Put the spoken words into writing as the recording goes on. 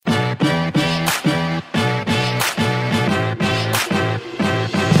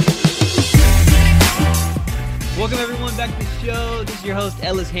your host,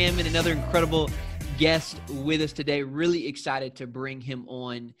 Ellis Hammond, another incredible guest with us today. Really excited to bring him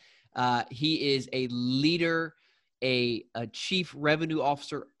on. He is a leader, a chief revenue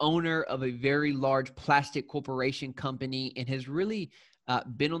officer, owner of a very large plastic corporation company, and has really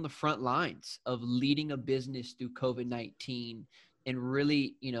been on the front lines of leading a business through COVID-19 and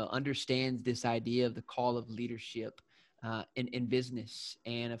really, understands this idea of the call of leadership in business,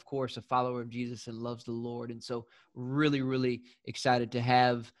 and of course, a follower of Jesus and loves the Lord. And so really, really excited to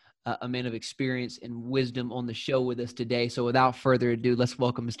have a man of experience and wisdom on the show with us today. So without further ado, let's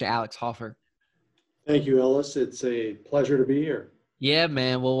welcome Mr. Alex Hoffer. Thank you, Ellis. It's a pleasure to be here. Yeah,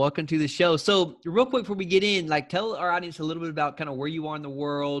 man. Well, welcome to the show. So real quick before we get in, tell our audience a little bit about kind of where you are in the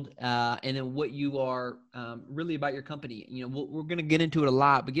world and then what you are really about your company. We're going to get into it a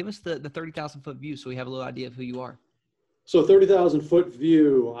lot, but give us the 30,000 foot view so we have a little idea of who you are. So 30,000 foot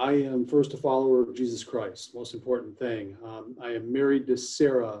view, I am first a follower of Jesus Christ, most important thing. I am married to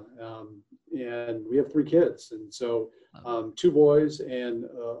Sarah and we have 3 kids. And so 2 boys and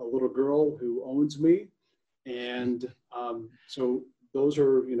a little girl who owns me. And so those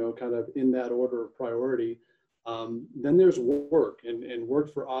are, kind of in that order of priority. Then there's work, and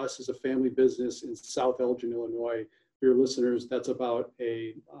work for us is a family business in South Elgin, Illinois. For your listeners, that's about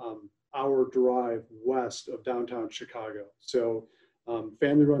a hour drive west of downtown Chicago. So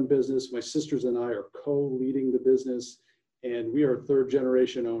family-run business. My sisters and I are co-leading the business, and we are 3rd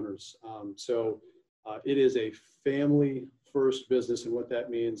generation owners. So it is a family-first business, and what that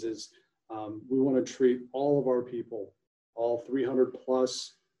means is we want to treat all of our people, all 300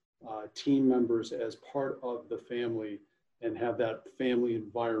 plus team members, as part of the family and have that family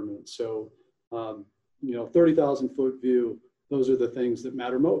environment. So 30,000 foot view, those are the things that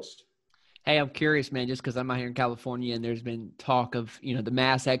matter most. Hey, I'm curious, man, just because I'm out here in California and there's been talk of, the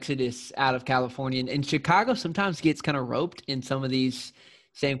mass exodus out of California, and Chicago sometimes gets kind of roped in some of these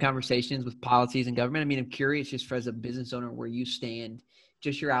same conversations with policies and government. I mean, I'm curious just for as a business owner, where you stand,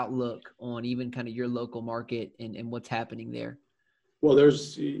 just your outlook on even kind of your local market and what's happening there. Well,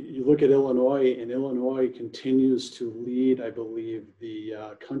 you look at Illinois, and Illinois continues to lead, I believe,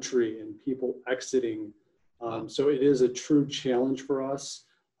 the country in people exiting. Wow. So it is a true challenge for us.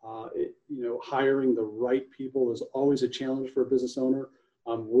 Hiring the right people is always a challenge for a business owner.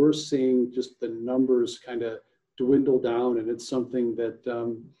 We're seeing just the numbers kind of dwindle down, and it's something that,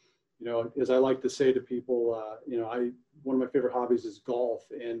 as I like to say to people, one of my favorite hobbies is golf,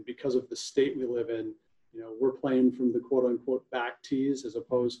 and because of the state we live in, we're playing from the quote unquote back tees, as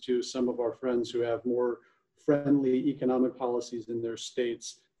opposed to some of our friends who have more friendly economic policies in their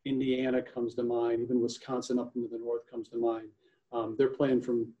states. Indiana comes to mind, even Wisconsin up into the north comes to mind. They're playing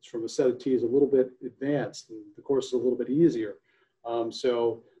from a set of tees a little bit advanced, and the course is a little bit easier.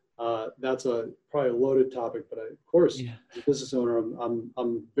 So that's probably a loaded topic, but of course, Yeah. as a business owner,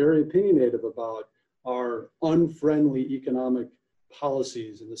 I'm very opinionated about our unfriendly economic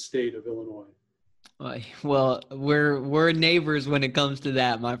policies in the state of Illinois. Well, we're neighbors when it comes to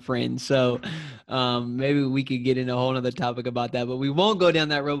that, my friend. So maybe we could get into a whole other topic about that, but we won't go down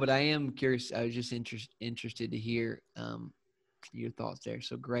that road. But I am curious. I was just interested to hear your thoughts there.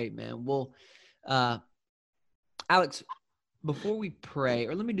 So great, man. Well, Alex, before we pray,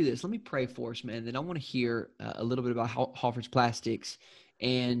 or let me do this. Let me pray for us, man. Then I want to hear a little bit about Hoffer's Plastics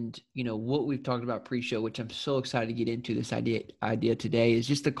and, what we've talked about pre-show, which I'm so excited to get into. This idea today is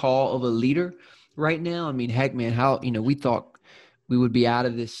just the call of a leader right now. I mean, heck, man, how, we thought we would be out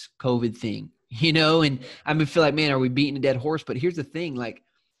of this COVID thing, and I feel like, man, are we beating a dead horse? But here's the thing,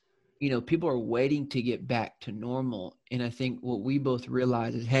 people are waiting to get back to normal. And I think what we both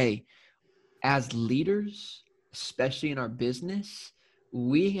realize is, hey, as leaders, especially in our business,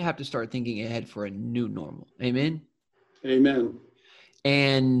 we have to start thinking ahead for a new normal. Amen. Amen.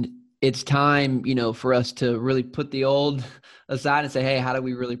 And it's time, for us to really put the old aside and say, hey, how do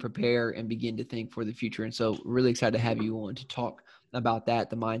we really prepare and begin to think for the future? And so really excited to have you on to talk about that,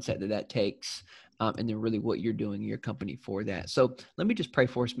 the mindset that takes, and then really what you're doing in your company for that. So let me just pray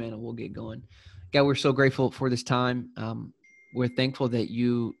for us, man, and we'll get going. God, we're so grateful for this time. We're thankful that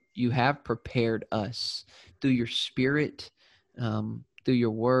you have prepared us through your Spirit, through your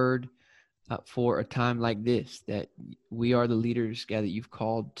word, for a time like this, that we are the leaders, God, that you've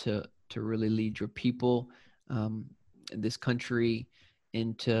called to really lead your people, this country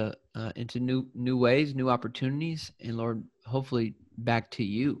into new ways, new opportunities, and Lord, hopefully back to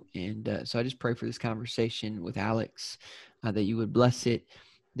you. And so I just pray for this conversation with Alex, that you would bless it,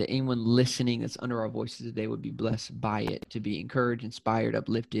 that anyone listening that's under our voices today would be blessed by it, to be encouraged, inspired,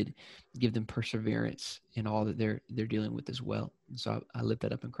 uplifted, give them perseverance in all that they're dealing with as well. And so I lift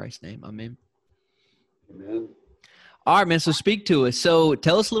that up in Christ's name. Amen. Amen. All right, man. So speak to us. So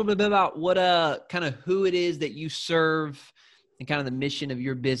tell us a little bit about what kind of who it is that you serve and kind of the mission of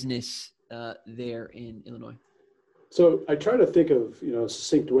your business there in Illinois. So I try to think of, a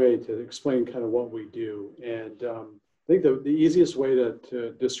succinct way to explain kind of what we do. And I think the easiest way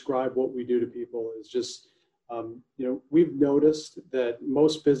to describe what we do to people is just, we've noticed that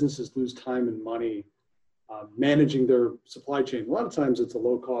most businesses lose time and money managing their supply chain. A lot of times it's a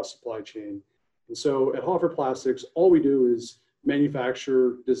low-cost supply chain. And so at Hoffer Plastics, all we do is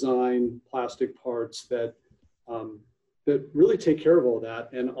manufacture, design plastic parts that really take care of all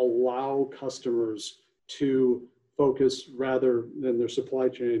that and allow customers to focus rather than their supply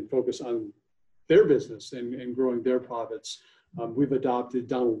chain, focus on their business and growing their profits. We've adopted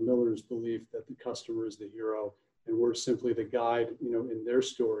Donald Miller's belief that the customer is the hero and we're simply the guide, in their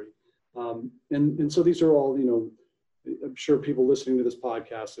story. And so these are all, I'm sure people listening to this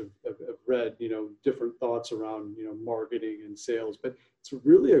podcast have read, different thoughts around, marketing and sales, but it's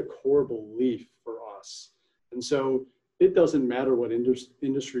really a core belief for us. And so it doesn't matter what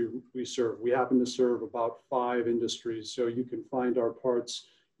industry we serve. We happen to serve about 5 industries. So you can find our parts,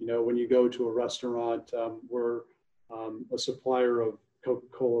 when you go to a restaurant, we're a supplier of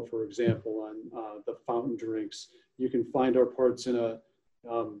Coca-Cola, for example, on the fountain drinks. You can find our parts in a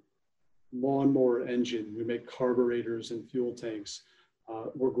lawnmower engine. We make carburetors and fuel tanks.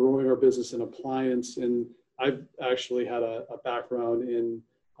 We're growing our business in appliance. And I've actually had a background in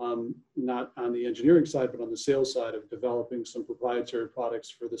not on the engineering side, but on the sales side of developing some proprietary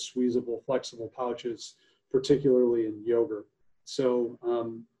products for the squeezable, flexible pouches, particularly in yogurt. So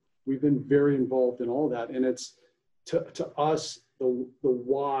we've been very involved in all that. And it's to us, the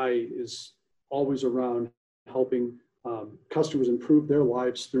why is always around helping customers improve their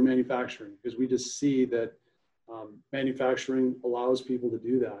lives through manufacturing, because we just see that manufacturing allows people to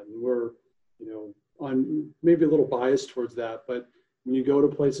do that. And we're, on maybe a little biased towards that, but when you go to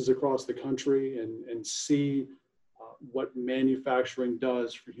places across the country and see what manufacturing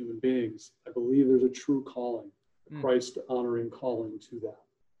does for human beings, I believe there's a true calling, a Christ-honoring calling to that.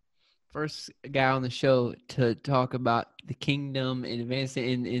 First guy on the show to talk about the kingdom and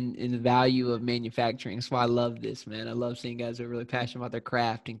advancing in the value of manufacturing. That's why I love this, man. I love seeing guys that are really passionate about their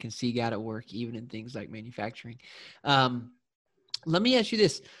craft and can see God at work, even in things like manufacturing. Let me ask you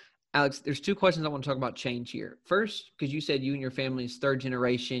this, Alex. There's 2 questions I want to talk about change here. First, because you said you and your family is 3rd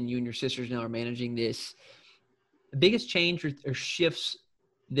generation, you and your sisters now are managing this. The biggest change or shifts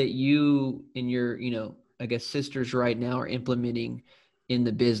that you and your, I guess sisters right now are implementing in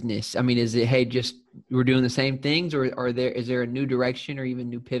the business? I mean, is it, hey, just we're doing the same things, or is there a new direction or even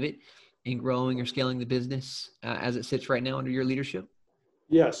new pivot in growing or scaling the business as it sits right now under your leadership?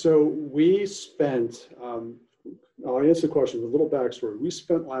 Yeah, so we spent, I'll answer the question with a little backstory. We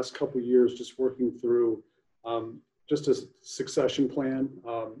spent last couple of years just working through just a succession plan.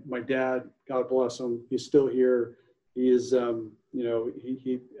 My dad, God bless him, he's still here. He is,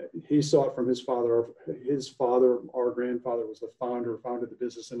 he saw it from his father. His father, our grandfather, was the founded the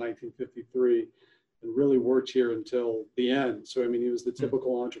business in 1953 and really worked here until the end. So, I mean, he was the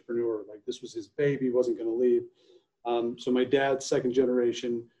typical entrepreneur. Like, this was his baby, wasn't going to leave. So my dad's 2nd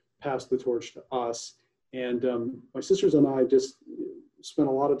generation passed the torch to us. And my sisters and I just spent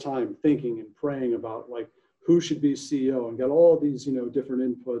a lot of time thinking and praying about, like, who should be CEO, and got all these, different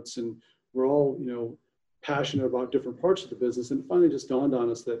inputs. And we're all, passionate about different parts of the business. And it finally just dawned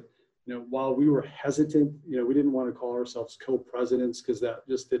on us that, while we were hesitant, we didn't want to call ourselves co-presidents because that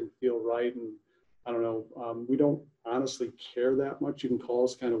just didn't feel right. And I don't know, we don't honestly care that much. You can call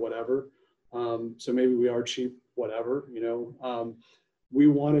us kind of whatever. So maybe we are cheap, whatever, we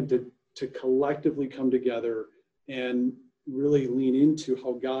wanted to collectively come together and really lean into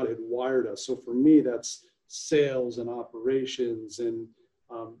how God had wired us. So for me, that's sales and operations and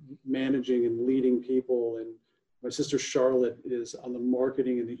managing and leading people. And my sister Charlotte is on the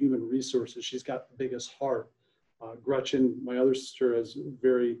marketing and the human resources. She's got the biggest heart. Gretchen, my other sister, has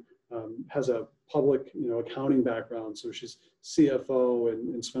a public, accounting background. So she's CFO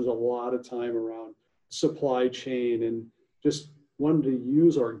and spends a lot of time around supply chain and just wanted to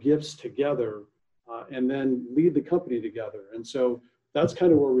use our gifts together and then lead the company together. And so that's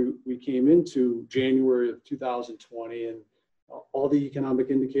kind of where we came into January of 2020. And all the economic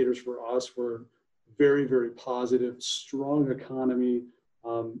indicators for us were very, very positive, strong economy.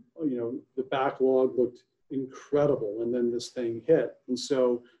 The backlog looked incredible. And then this thing hit. And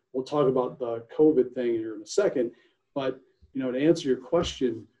so we'll talk about the COVID thing here in a second. But, to answer your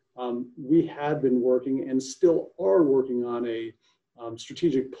question, we had been working and still are working on a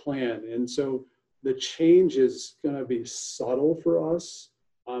strategic plan. And so the change is going to be subtle for us.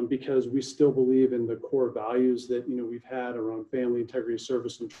 because we still believe in the core values that, we've had around family, integrity,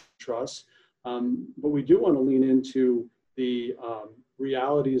 service, and trust. But we do want to lean into the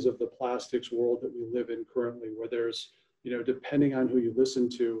realities of the plastics world that we live in currently, where there's, depending on who you listen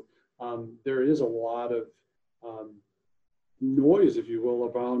to, there is a lot of noise, if you will,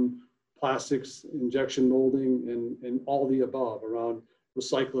 around plastics, injection molding, and all the above, around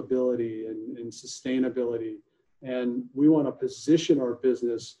recyclability and sustainability. And we want to position our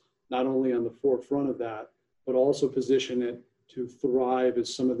business not only on the forefront of that, but also position it to thrive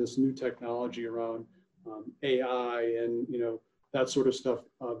as some of this new technology around AI and that sort of stuff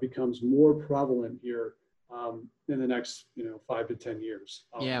becomes more prevalent here in the next 5 to 10 years.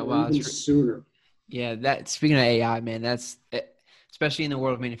 Yeah, wow, even sooner. Yeah, that speaking of AI, man, that's especially in the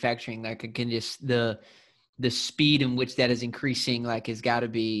world of manufacturing. Like, again, just the speed in which that is increasing, like, has got to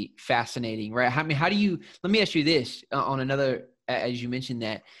be fascinating, right? I mean, how do you? Let me ask you this on another, as you mentioned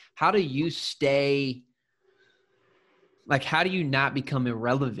that, how do you stay? Like, how do you not become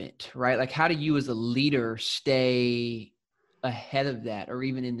irrelevant, right? Like, how do you as a leader stay ahead of that, or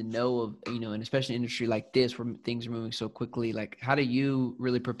even in the know of, and especially in an industry like this where things are moving so quickly? Like, how do you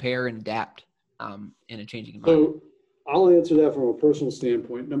really prepare and adapt in a changing environment? So I'll answer that from a personal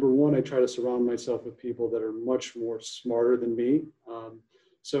standpoint. Number one, I try to surround myself with people that are much more smarter than me.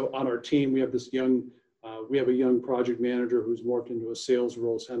 So on our team, we have this we have a young project manager who's morphed into a sales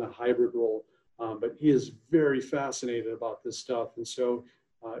role, it's kind of a hybrid role. But he is very fascinated about this stuff. And so,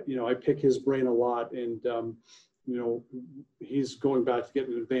 I pick his brain a lot, and, he's going back to get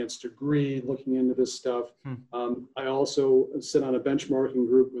an advanced degree, looking into this stuff. I also sit on a benchmarking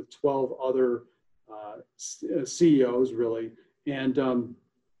group with 12 other CEOs, really. And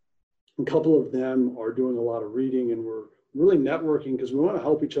a couple of them are doing a lot of reading, and we're really networking because we want to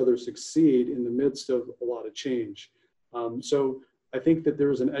help each other succeed in the midst of a lot of change. So I think that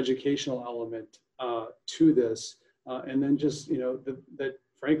there's an educational element to this, and then just that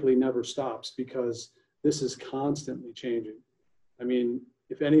frankly never stops, because this is constantly changing. I mean,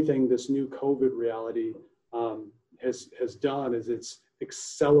 if anything, this new COVID reality has done is it's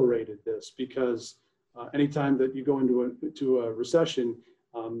accelerated this, because anytime that you go into a recession,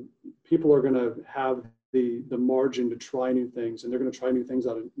 people are going to have the margin to try new things, and they're going to try new things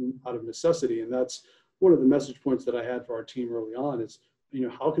out of necessity. And that's one of the message points that I had for our team early on is,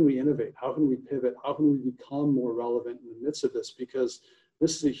 how can we innovate? How can we pivot? How can we become more relevant in the midst of this? Because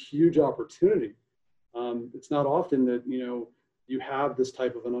this is a huge opportunity. It's not often that, you have this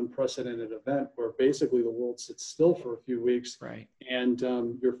type of an unprecedented event where basically the world sits still for a few weeks, right? And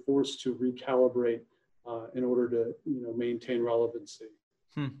you're forced to recalibrate in order to, maintain relevancy.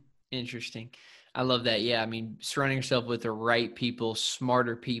 Interesting. I love that. Yeah. I mean, surrounding yourself with the right people,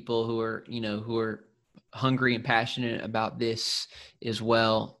 smarter people who are hungry and passionate about this as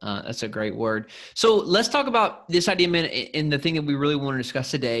well. That's a great word. So let's talk about this idea, man. And the thing that we really want to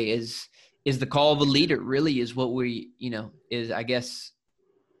discuss today is the call of a leader. Really is what we, is, I guess,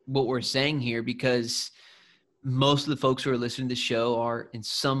 what we're saying here, because most of the folks who are listening to the show are in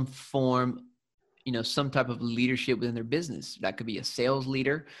some form, some type of leadership within their business. That could be a sales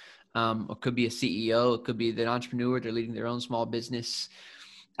leader. It could be a CEO. It could be an entrepreneur. They're leading their own small business.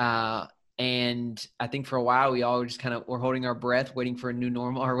 And I think for a while, we all just we're holding our breath, waiting for a new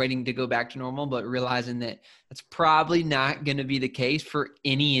normal, or waiting to go back to normal, but realizing that that's probably not going to be the case for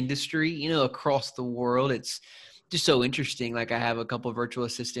any industry, across the world. It's just so interesting. Like, I have a couple of virtual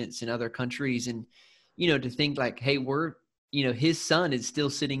assistants in other countries, and, to think like, hey, his son is still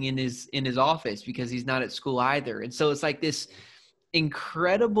sitting in his office because he's not at school either. And so it's like this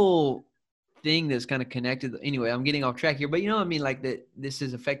incredible thing that's kind of connected. Anyway, I'm getting off track here, but like that this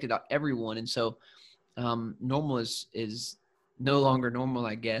has affected everyone. And so normal is no longer normal,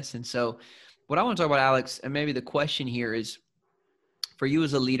 I guess. And so what I want to talk about, Alex, and maybe the question here is, for you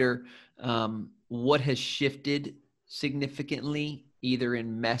as a leader, what has shifted significantly, either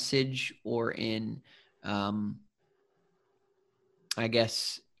in message or in, I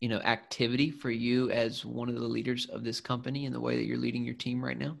guess, activity for you as one of the leaders of this company and the way that you're leading your team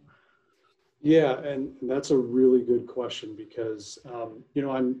right now? Yeah, and that's a really good question, because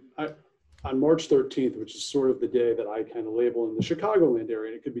on March 13th, which is sort of the day that I kind of label in the Chicagoland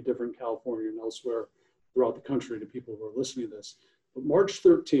area, and it could be different in California and elsewhere throughout the country to people who are listening to this. But March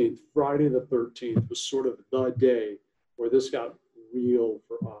 13th, Friday the 13th, was sort of the day where this got real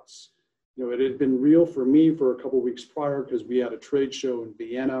for us. It had been real for me for a couple of weeks prior, because we had a trade show in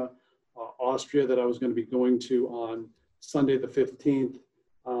Vienna, Austria, that I was going to be going to on Sunday the 15th.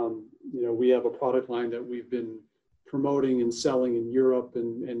 We have a product line that we've been promoting and selling in Europe,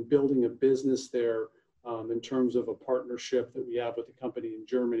 and building a business there in terms of a partnership that we have with the company in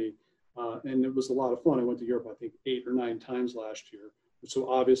Germany. And it was a lot of fun. I went to Europe, I think 8 or 9 times last year. So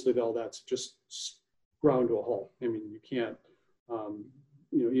obviously all that's just ground to a halt. I mean, you can't,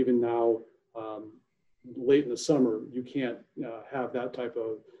 even now, late in the summer, you can't have that type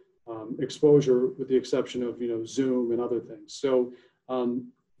of exposure, with the exception of, Zoom and other things. So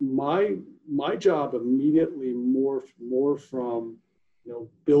my job immediately morphed more from,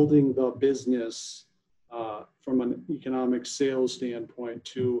 building the business from an economic sales standpoint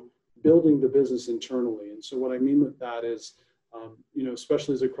to building the business internally. And so what I mean with that is,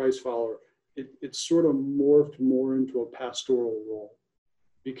 especially as a Christ follower, it sort of morphed more into a pastoral role,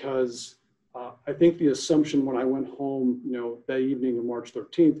 because I think the assumption when I went home, that evening of March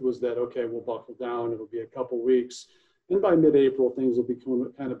 13th was that, okay, we'll buckle down. It'll be a couple weeks. And by mid-April, things will be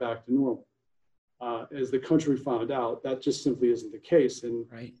kind of back to normal. As the country found out, that just simply isn't the case. And,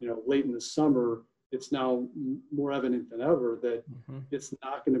 right. Late in the summer, it's now more evident than ever that it's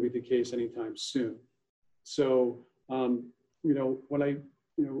not going to be the case anytime soon. So, what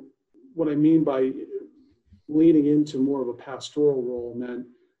I mean by leaning into more of a pastoral role meant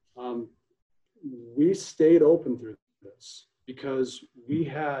we stayed open through this because we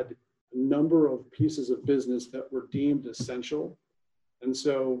had a number of pieces of business that were deemed essential. And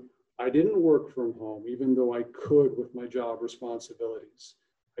so I didn't work from home, even though I could with my job responsibilities.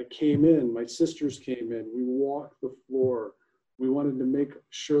 I came in, my sisters came in, we walked the floor. We wanted to make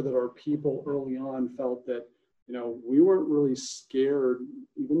sure that our people early on felt that, we weren't really scared,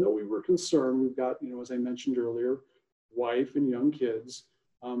 even though we were concerned. We've got, as I mentioned earlier, wife and young kids,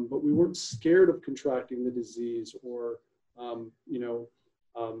 but we weren't scared of contracting the disease or,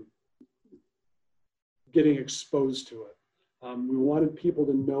 getting exposed to it. We wanted people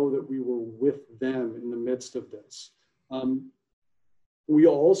to know that we were with them in the midst of this. We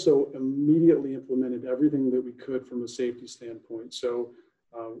also immediately implemented everything that we could from a safety standpoint. So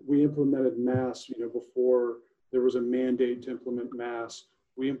we implemented masks, before there was a mandate to implement masks.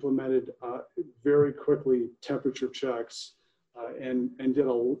 We implemented very quickly temperature checks and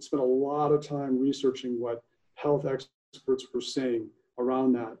spent a lot of time researching what health experts were saying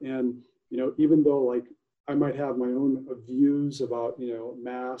around that. And, even though I might have my own views about,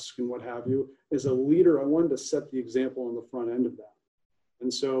 masks and what have you, as a leader, I wanted to set the example on the front end of that.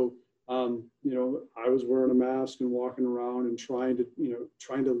 And so, I was wearing a mask and walking around and trying to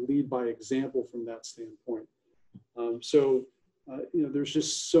lead by example from that standpoint. There's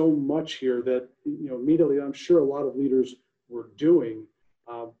just so much here that, immediately I'm sure a lot of leaders were doing,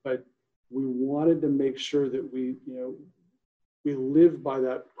 but we wanted to make sure that we lived by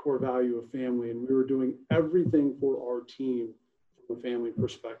that core value of family, and we were doing everything for our team from a family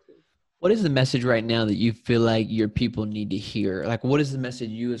perspective. What is the message right now that you feel like your people need to hear? Like, what is the message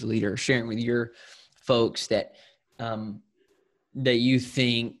you as a leader are sharing with your folks that you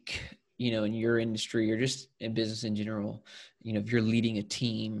think, in your industry or just in business in general, if you're leading a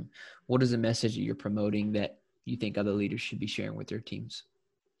team, what is the message that you're promoting that you think other leaders should be sharing with their teams?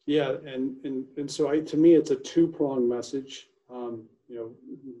 Yeah. And so to me, it's a two-pronged message.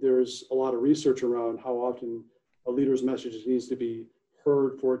 There's a lot of research around how often a leader's message needs to be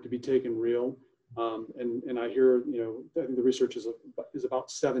heard for it to be taken real. And I hear, I think the research is about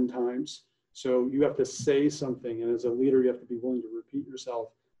 7 times. So you have to say something, and as a leader, you have to be willing to repeat yourself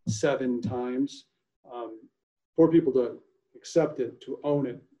 7 times for people to accept it, to own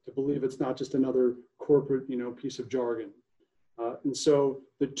it, to believe it's not just another corporate, piece of jargon. And so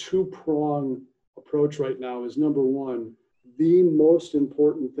the two-prong approach right now is, number one, the most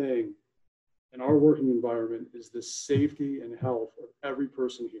important thing in our working environment is the safety and health of every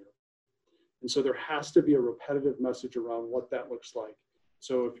person here. And so there has to be a repetitive message around what that looks like.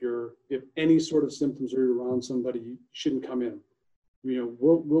 So if any sort of symptoms are around somebody, you shouldn't come in.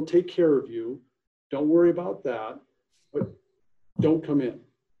 We'll take care of you. Don't worry about that, but don't come in.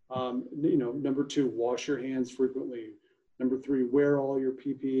 Number 2, wash your hands frequently. Number 3, wear all your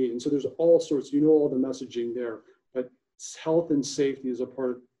PPE. And so there's all sorts, all the messaging there, but health and safety is a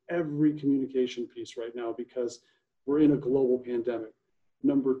part of every communication piece right now because we're in a global pandemic.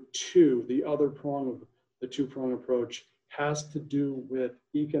 Number 2, the other prong of the two-prong approach has to do with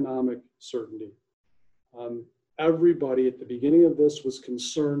economic certainty. Everybody at the beginning of this was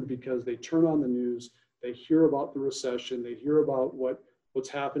concerned because they turn on the news, they hear about the recession, they hear about what's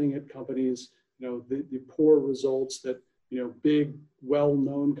happening at companies, the poor results that, big,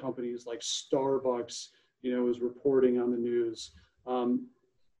 well-known companies like Starbucks, is reporting on the news.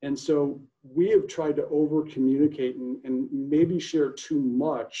 And so we have tried to over-communicate and maybe share too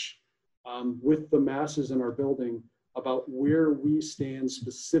much with the masses in our building about where we stand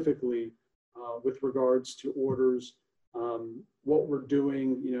specifically with regards to orders, what we're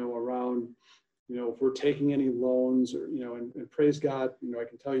doing, around, if we're taking any loans or, and praise God, I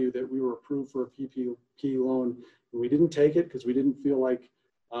can tell you that we were approved for a PPP loan. And we didn't take it because we didn't feel like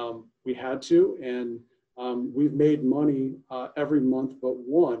we had to. And we've made money every month but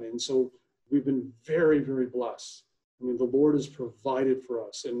one. And so we've been very, very blessed. I mean, the Lord has provided for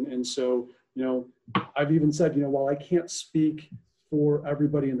us. And so, I've even said, while I can't speak for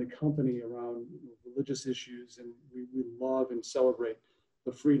everybody in the company around religious issues, and we love and celebrate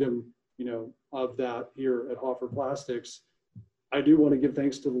the freedom, of that here at Hoffer Plastics, I do want to give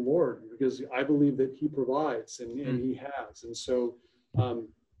thanks to the Lord because I believe that He provides and He has. And so,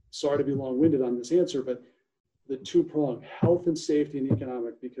 sorry to be long-winded on this answer, but the two-pronged, health and safety and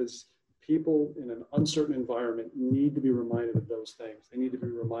economic, because people in an uncertain environment need to be reminded of those things. They need to be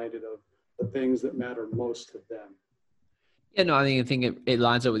reminded of the things that matter most to them. Yeah, no, I think it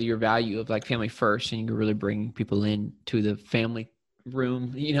lines up with your value of like family first, and you're really bringing people in to the family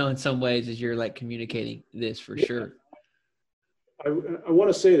room, in some ways as you're like communicating this for sure. I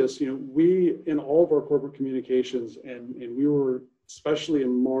want to say this, we, in all of our corporate communications, and we were, especially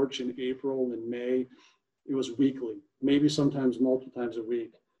in March and April and May, it was weekly, maybe sometimes multiple times a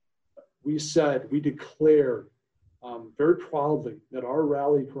week. We declared very proudly that our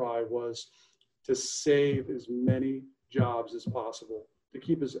rally cry was to save as many jobs as possible, to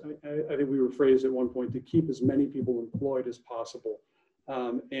keep I think we were phrased at one point, to keep as many people employed as possible.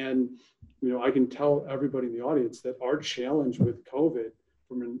 And, I can tell everybody in the audience that our challenge with COVID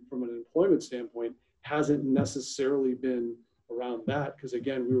from an employment standpoint hasn't necessarily been around that, because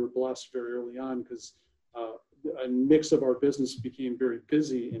again, we were blessed very early on because a mix of our business became very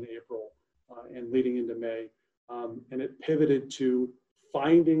busy in April and leading into May. And it pivoted to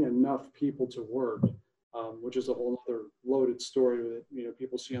finding enough people to work, which is a whole other loaded story that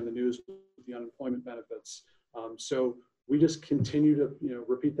people see on the news with the unemployment benefits. So we just continue to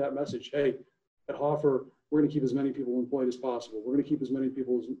repeat that message. Hey, at Hoffer, we're going to keep as many people employed as possible. We're going to keep as many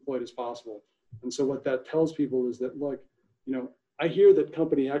people employed as possible. And so what that tells people is that, look, I hear that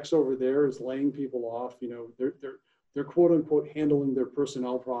company X over there is laying people off. They're quote unquote handling their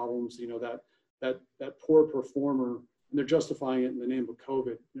personnel problems. That poor performer, and they're justifying it in the name of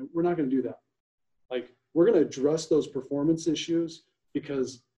COVID. We're not going to do that. Like, we're going to address those performance issues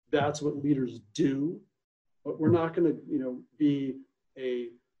because that's what leaders do. But we're not going to, be a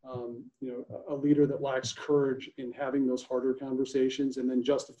leader that lacks courage in having those harder conversations and then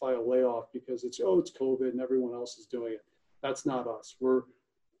justify a layoff because it's COVID and everyone else is doing it. That's not us. We're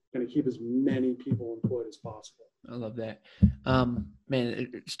going to keep as many people employed as possible. I love that. Man,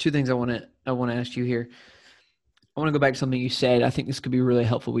 it's two things I want to ask you here. I want to go back to something you said. I think this could be really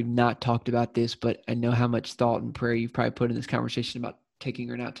helpful. We've not talked about this, but I know how much thought and prayer you've probably put in this conversation about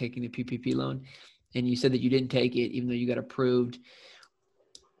taking or not taking the PPP loan. And you said that you didn't take it, even though you got approved.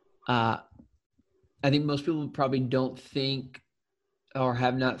 I think most people probably don't think or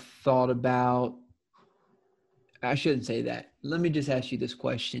have not thought about, I shouldn't say that. Let me just ask you this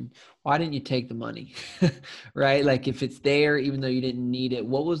question. Why didn't you take the money? Right? Like, if it's there, even though you didn't need it,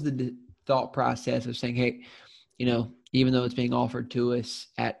 what was the thought process of saying, hey, even though it's being offered to us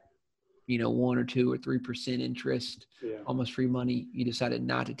at, 1 or 2 or 3% interest, almost free money, you decided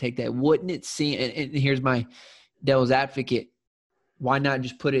not to take that? Wouldn't it seem, and here's my devil's advocate, why not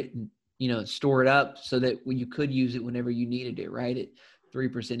just put it, store it up so that you could use it whenever you needed it, right? At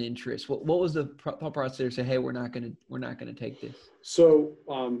 3% interest. What was the thought process to say, hey, we're not going to take this? So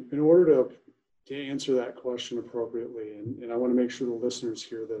in order to answer that question appropriately, and I want to make sure the listeners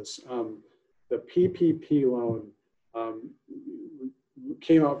hear this, the PPP loan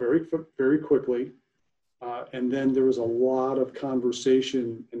came out very, very quickly. And then there was a lot of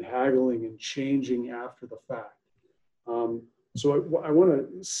conversation and haggling and changing after the fact. So I want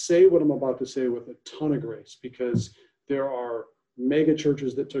to say what I'm about to say with a ton of grace, because there are mega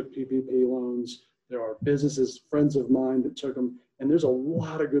churches that took PPP loans. There are businesses, friends of mine that took them. And there's a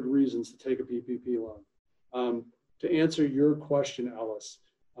lot of good reasons to take a PPP loan. To answer your question, Ellis,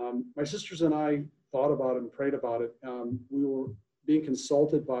 my sisters and I thought about it and prayed about it. We were being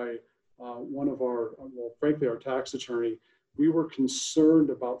consulted by one of our, frankly, our tax attorney. We were concerned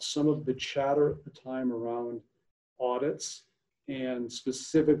about some of the chatter at the time around audits, and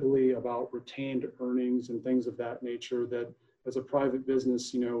specifically about retained earnings and things of that nature, that as a private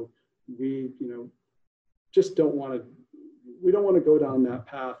business, we, just don't want to go down that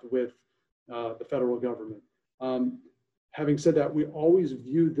path with the federal government. Having said that, we always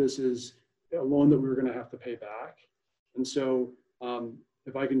viewed this as a loan that we were going to have to pay back. And so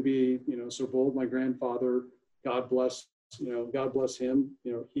if I can be, so bold, my grandfather, God bless, God bless him.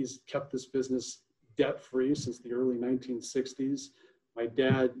 He's kept this business debt-free since the early 1960s. My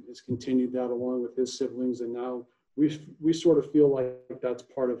dad has continued that along with his siblings, and now we sort of feel like that's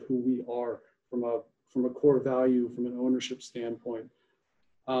part of who we are from a core value, from an ownership standpoint.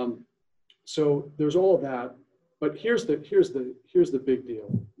 So there's all of that, but here's the big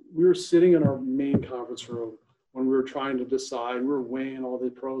deal. We were sitting in our main conference room when we were trying to decide. We were weighing all the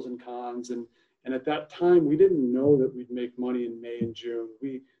pros and cons, and at that time we didn't know that we'd make money in May and June.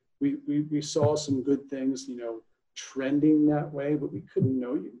 We saw some good things, trending that way, but we couldn't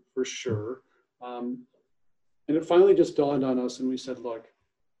know you for sure. And it finally just dawned on us, and we said, look,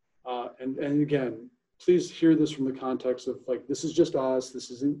 and again, please hear this from the context of like, this is just us. This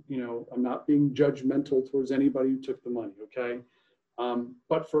isn't, I'm not being judgmental towards anybody who took the money, okay?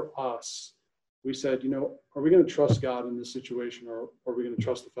 But for us, we said, are we going to trust God in this situation, or are we going to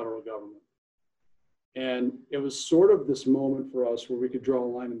trust the federal government? And it was sort of this moment for us where we could draw a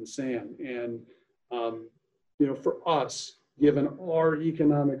line in the sand. And, for us, given our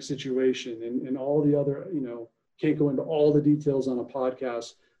economic situation and all the other, can't go into all the details on a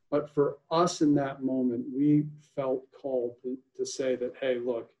podcast, but for us in that moment, we felt called to say that, hey,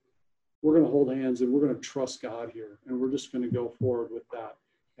 look, we're going to hold hands and we're going to trust God here, and we're just going to go forward with that.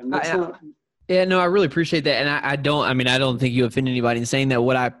 And that's Yeah, no, I really appreciate that. And I don't think you offend anybody in saying that.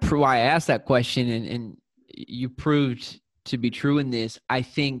 Why I asked that question, and you proved to be true in this, I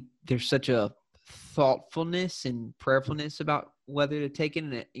think there's such a thoughtfulness and prayerfulness about whether to take it,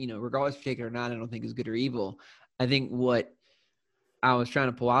 and regardless if you take it or not, I don't think is good or evil. I think what I was trying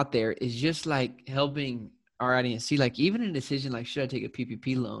to pull out there is just like helping our audience see, like, even a decision like, should I take a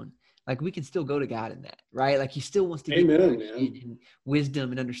PPP loan? Like, we can still go to God in that, right? Like, he still wants to give and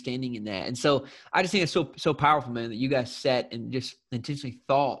wisdom and understanding in that. And so I just think it's so powerful, man, that you guys set and just intentionally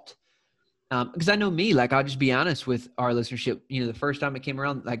thought. Because I know me, like, I'll just be honest with our listenership. The first time it came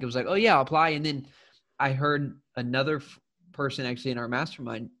around, like, it was like, oh yeah, I'll apply. And then I heard another person actually in our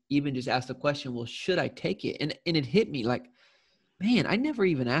mastermind even just ask the question, well, should I take it? And it hit me like, man, I never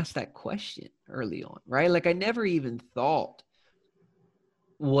even asked that question early on, right? Like, I never even thought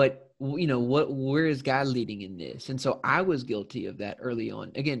where is God leading in this? And so I was guilty of that early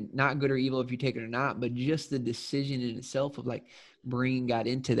on. Again, not good or evil if you take it or not, but just the decision in itself of like bringing God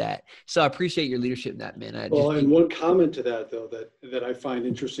into that. So I appreciate your leadership in that, man. And one comment to that, though, that I find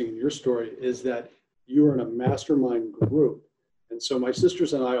interesting in your story is that you are in a mastermind group. And so my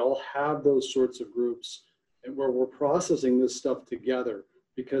sisters and I all have those sorts of groups, and where we're processing this stuff together,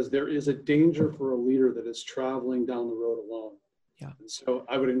 because there is a danger for a leader that is traveling down the road alone. Yeah. And so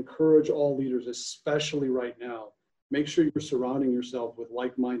I would encourage all leaders, especially right now, make sure you're surrounding yourself with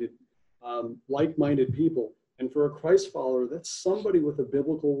like-minded people. And for a Christ follower, that's somebody with a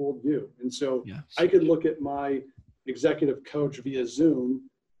biblical worldview. And so I could look at my executive coach via Zoom,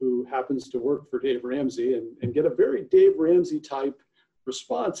 who happens to work for Dave Ramsey, and get a very Dave Ramsey type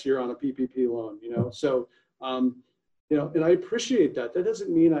response here on a PPP loan, So, and I appreciate that. That doesn't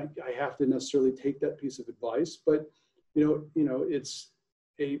mean I have to necessarily take that piece of advice, but it's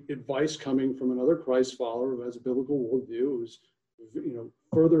a advice coming from another Christ follower who has a biblical worldview, who's,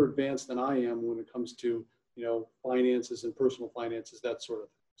 further advanced than I am when it comes to, finances and personal finances, that sort of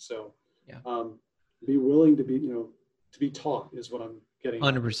thing. So, be willing to be taught is what I'm getting.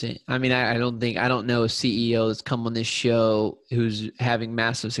 100%. I mean, I don't know a CEO that's come on this show who's having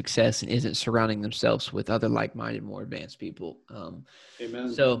massive success and isn't surrounding themselves with other like-minded, more advanced people.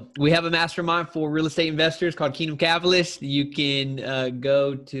 Amen. So we have a mastermind for real estate investors called Kingdom Capitalists. You can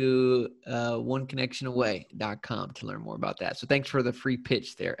go to oneconnectionaway.com to learn more about that. So thanks for the free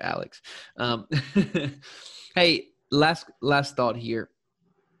pitch there, Alex. Hey, last thought here.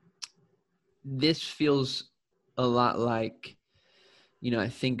 This feels a lot like, I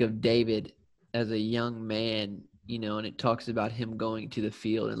think of David as a young man, and it talks about him going to the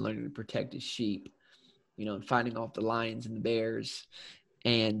field and learning to protect his sheep, and fighting off the lions and the bears,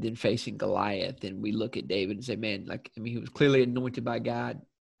 and then facing Goliath. And we look at David and say, man, he was clearly anointed by God,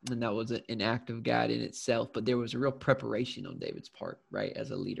 and that was an act of God in itself. But there was a real preparation on David's part, right, as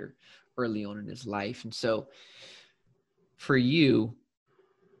a leader early on in his life. And so for you,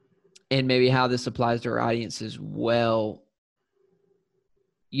 and maybe how this applies to our audience as well,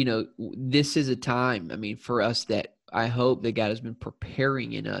 this is a time, for us that I hope that God has been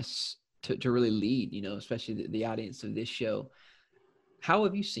preparing in us to really lead, especially the audience of this show. How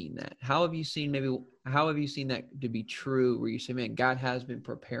have you seen that? How have you seen that to be true, where you say, man, God has been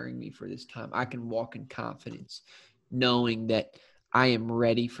preparing me for this time. I can walk in confidence knowing that I am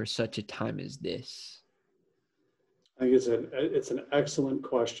ready for such a time as this? I think it's an excellent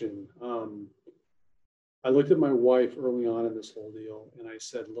question. I looked at my wife early on in this whole deal, and I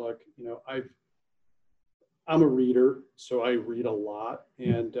said, look, I'm a reader, so I read a lot,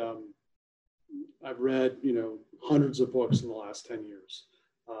 and I've read, hundreds of books in the last 10 years.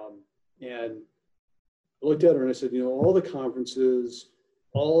 And I looked at her and I said, all the conferences,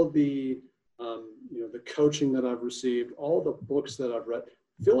 all of the, the coaching that I've received, all the books that I've read,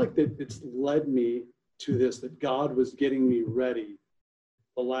 I feel like that it's led me to this, that God was getting me ready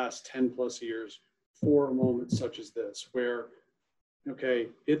the last 10 plus years for a moment such as this, where, okay,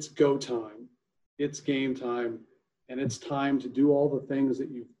 it's go time, it's game time, and it's time to do all the things that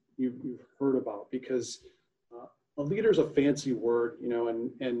you've heard about, because a leader is a fancy word,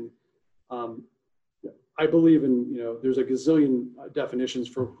 and I believe in, there's a gazillion definitions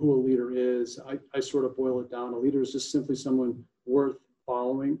for who a leader is. I sort of boil it down. A leader is just simply someone worth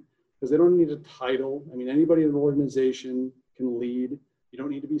following, because they don't need a title. I mean, anybody in an organization can lead. You don't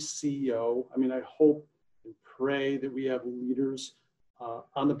need to be CEO. I mean, I hope and pray that we have leaders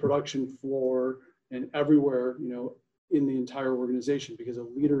on the production floor and everywhere, in the entire organization, because a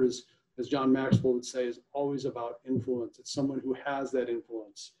leader is, as John Maxwell would say, is always about influence. It's someone who has that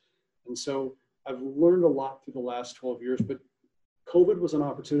influence. And so I've learned a lot through the last 12 years, but COVID was an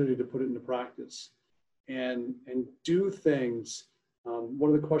opportunity to put it into practice and do things.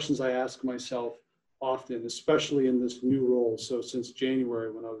 One of the questions I ask myself often, especially in this new role, so since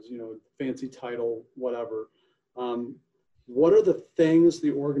January when I was, fancy title, whatever, what are the things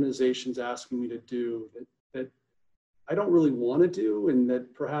the organization's asking me to do that I don't really want to do, and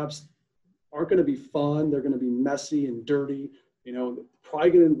that perhaps aren't going to be fun? They're going to be messy and dirty, probably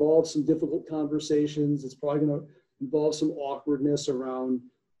going to involve some difficult conversations. It's probably going to involve some awkwardness around,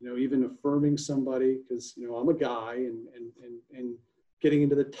 even affirming somebody, because, I'm a guy, and getting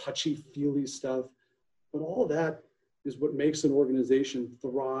into the touchy-feely stuff. But all that is what makes an organization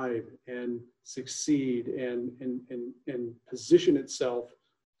thrive and succeed and position itself,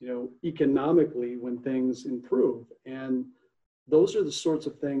 economically when things improve. And those are the sorts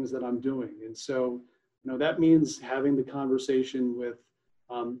of things that I'm doing. And so, that means having the conversation with,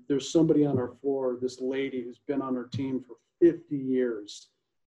 there's somebody on our floor, this lady who's been on our team for 50 years.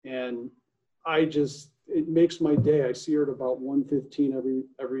 And it makes my day. I see her at about 1:15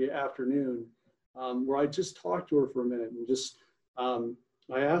 every afternoon, where I just talk to her for a minute and just,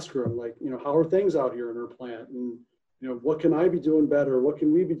 I ask her, I'm like, how are things out here in her plant? And, what can I be doing better? What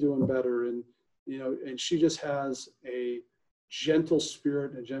can we be doing better? And, and she just has a gentle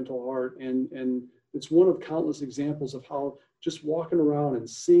spirit and a gentle heart. And it's one of countless examples of how just walking around and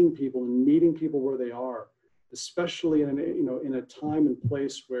seeing people and meeting people where they are, especially in a time and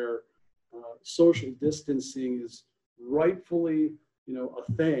place where social distancing is rightfully,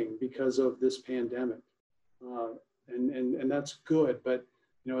 a thing because of this pandemic. And that's good. But,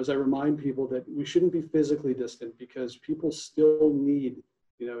 as I remind people that we shouldn't be physically distant, because people still need,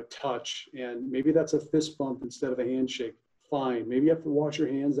 touch. And maybe that's a fist bump instead of a handshake. Fine. Maybe you have to wash your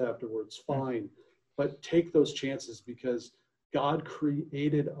hands afterwards. Fine. But take those chances, because God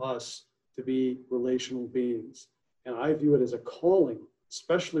created us to be relational beings. And I view it as a calling,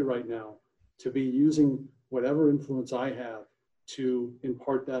 especially right now, to be using whatever influence I have to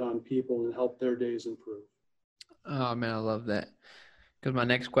impart that on people and help their days improve. Oh man, I love that. Because my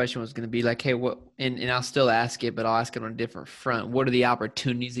next question was going to be like, hey, and I'll still ask it, but I'll ask it on a different front. What are the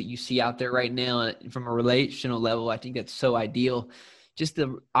opportunities that you see out there right now? And from a relational level, I think that's so ideal. Just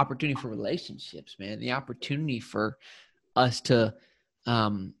the opportunity for relationships, man, the opportunity for us to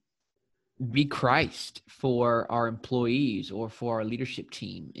be Christ for our employees or for our leadership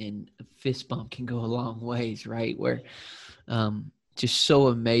team. And a fist bump can go a long ways, right? Where just so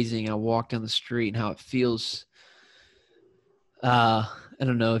amazing. I walk down the street and how it feels. I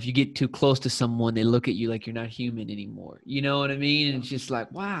don't know, if you get too close to someone, they look at you like you're not human anymore. You know what I mean? And it's just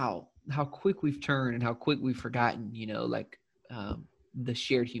like, wow, how quick we've turned and how quick we've forgotten, the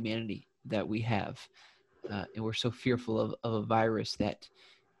shared humanity that we have. And we're so fearful of a virus that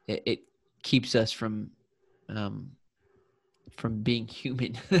it keeps us from being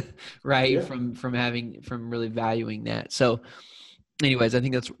human, right? Yeah. From really valuing that. So anyways, I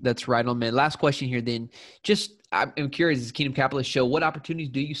think that's right on, man. Last question here then. I'm curious, as Kingdom Capitalist Show, what opportunities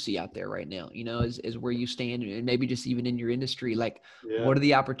do you see out there right now? As where you stand, and maybe just even in your industry, like what are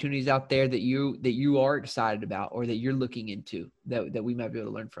the opportunities out there that you are excited about, or that you're looking into that we might be able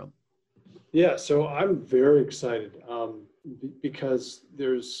to learn from? Yeah, so I'm very excited because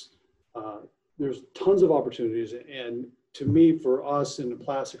there's tons of opportunities, and to me, for us in the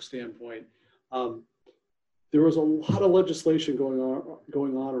plastic standpoint, there was a lot of legislation going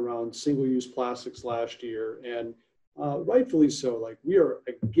on around single-use plastics last year, and rightfully so. Like, we are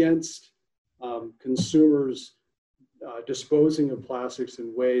against consumers disposing of plastics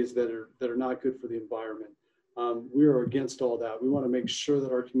in ways that are not good for the environment. We are against all that. We want to make sure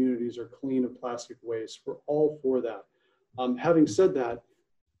that our communities are clean of plastic waste. We're all for that. Having said that,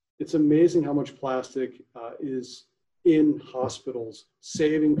 it's amazing how much plastic is in hospitals,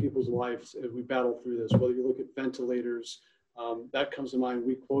 saving people's lives as we battle through this. Whether you look at ventilators, that comes to mind.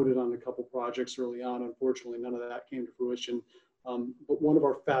 We quoted on a couple projects early on. Unfortunately, none of that came to fruition. But one of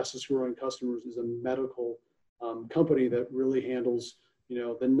our fastest growing customers is a medical company that really handles,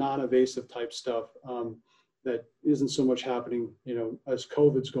 the non-invasive type stuff that isn't so much happening, as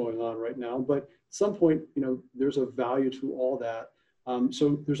COVID's going on right now. But at some point, there's a value to all that.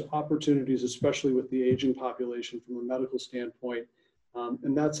 So there's opportunities, especially with the aging population from a medical standpoint,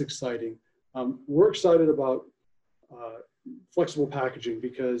 and that's exciting. We're excited about flexible packaging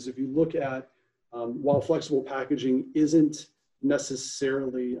because if you look at, while flexible packaging isn't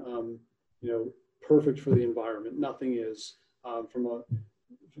necessarily, perfect for the environment, nothing is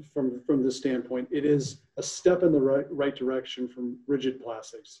from this standpoint. It is a step in the right direction from rigid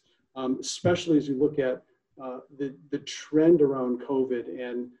plastics, especially as you look at the trend around COVID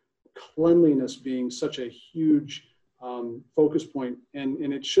and cleanliness being such a huge focus point,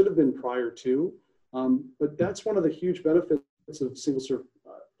 and it should have been prior to, but that's one of the huge benefits of single-serve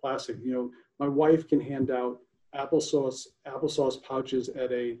plastic. My wife can hand out applesauce pouches at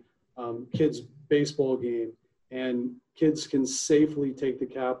a kid's baseball game, and kids can safely take the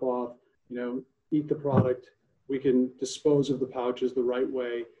cap off, eat the product. We can dispose of the pouches the right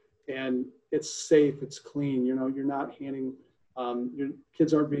way, and it's safe, it's clean. You're not handing, your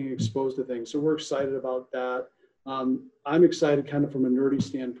kids aren't being exposed to things. So we're excited about that. I'm excited kind of from a nerdy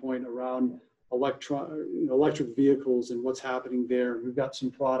standpoint around electric vehicles and what's happening there. We've got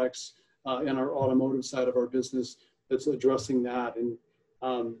some products in our automotive side of our business that's addressing that. And,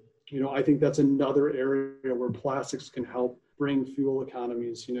 I think that's another area where plastics can help bring fuel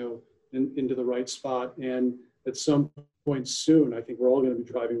economies, into the right spot. And at some point soon, I think we're all going to be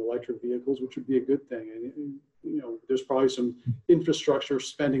driving electric vehicles, which would be a good thing. And, there's probably some infrastructure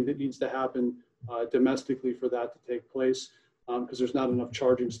spending that needs to happen domestically for that to take place because there's not enough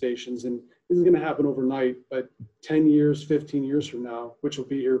charging stations. And this is going to happen overnight, but 10 years, 15 years from now, which will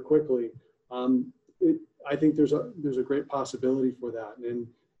be here quickly, I think there's a great possibility for that. And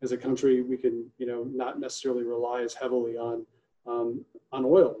as a country, we can, not necessarily rely as heavily on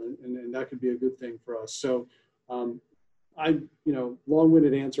oil, and that could be a good thing for us. So,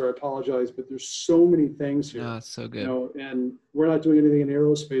 long-winded answer, I apologize, but there's so many things here. Oh, it's so good. And we're not doing anything in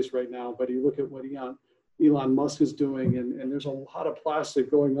aerospace right now, but you look at what Elon Musk is doing, and there's a lot of plastic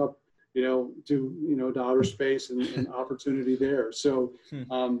going up, to outer space and opportunity there. So,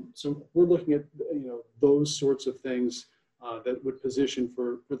 so we're looking at, those sorts of things that would position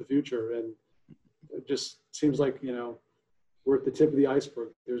for the future. And it just seems like, we're at the tip of the iceberg.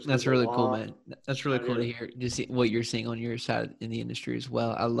 That's really cool, man. That's really cool to hear. Just see what you're seeing on your side in the industry as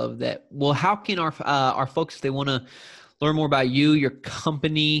well. I love that. Well, how can our folks, if they want to learn more about you, your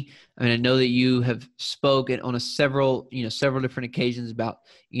company? I mean, I know that you have spoken on several different occasions about,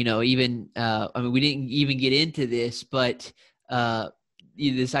 even, we didn't even get into this, but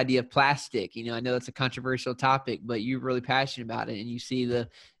this idea of plastic. I know it's a controversial topic, but you're really passionate about it, and you see the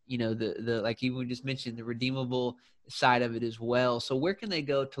like you just mentioned, the redeemable side of it as well. So where can they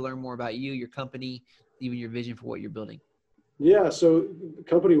go to learn more about you, your company, even your vision for what you're building? Yeah, so the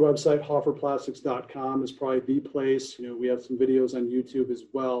company website, hofferplastics.com, is probably the place. We have some videos on YouTube as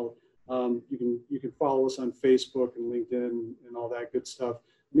well. You can follow us on Facebook and LinkedIn and all that good stuff.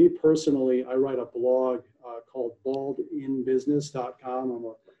 Me personally, I write a blog called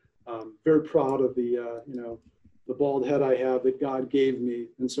baldinbusiness.com. I'm very proud of the bald head I have that God gave me,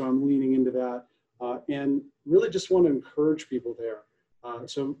 and so I'm leaning into that. And really just want to encourage people there.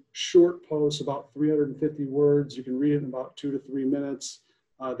 So short posts, about 350 words. You can read it in about 2 to 3 minutes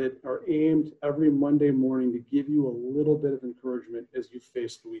that are aimed every Monday morning to give you a little bit of encouragement as you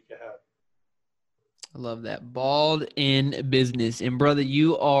face the week ahead. I love that. Bald in business. And brother,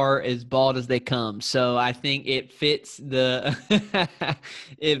 you are as bald as they come. So I think it fits the, the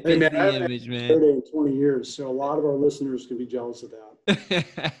image, man. In 20 years. So a lot of our listeners can be jealous of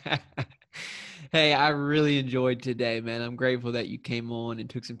that. Hey, I really enjoyed today, man. I'm grateful that you came on and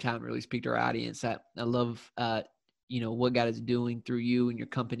took some time to really speak to our audience. I love, what God is doing through you and your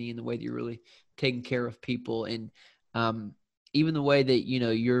company and the way that you're really taking care of people. And even the way that,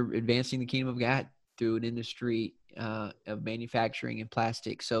 you're advancing the kingdom of God through an industry of manufacturing and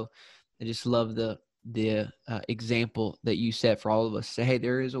plastic. So I just love the example that you set for all of us. Say, hey,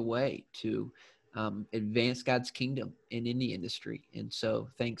 there is a way to advance God's kingdom in any industry. And so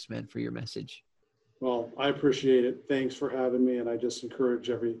thanks, man, for your message. Well, I appreciate it. Thanks for having me. And I just encourage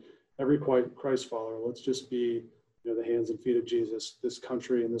every Christ follower, let's just be, the hands and feet of Jesus. This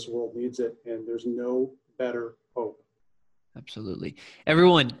country and this world needs it. And there's no better hope. Absolutely.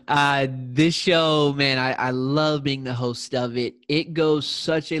 Everyone, this show, man, I love being the host of it. It goes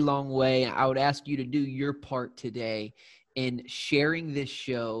such a long way. I would ask you to do your part today in sharing this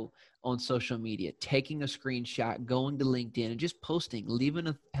show on social media, taking a screenshot, going to LinkedIn, and just posting, leaving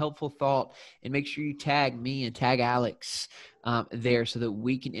a helpful thought, and make sure you tag me and tag Alex there so that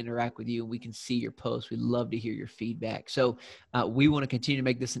we can interact with you and we can see your posts. We'd love to hear your feedback. So we want to continue to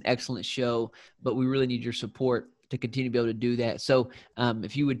make this an excellent show, but we really need your support to continue to be able to do that. So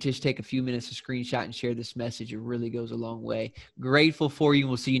if you would just take a few minutes to screenshot and share this message, it really goes a long way. Grateful for you,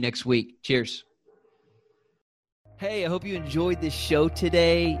 and we'll see you next week. Cheers. Hey, I hope you enjoyed this show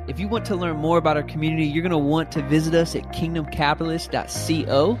today. If you want to learn more about our community, you're going to want to visit us at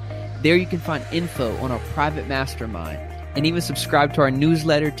kingdomcapitalist.co. There you can find info on our private mastermind and even subscribe to our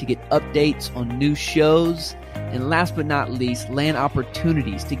newsletter to get updates on new shows. And last but not least, land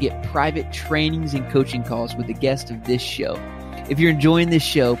opportunities to get private trainings and coaching calls with the guest of this show. If you're enjoying this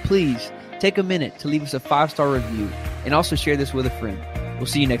show, please take a minute to leave us a 5-star review and also share this with a friend. We'll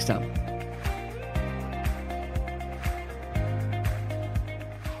see you next time.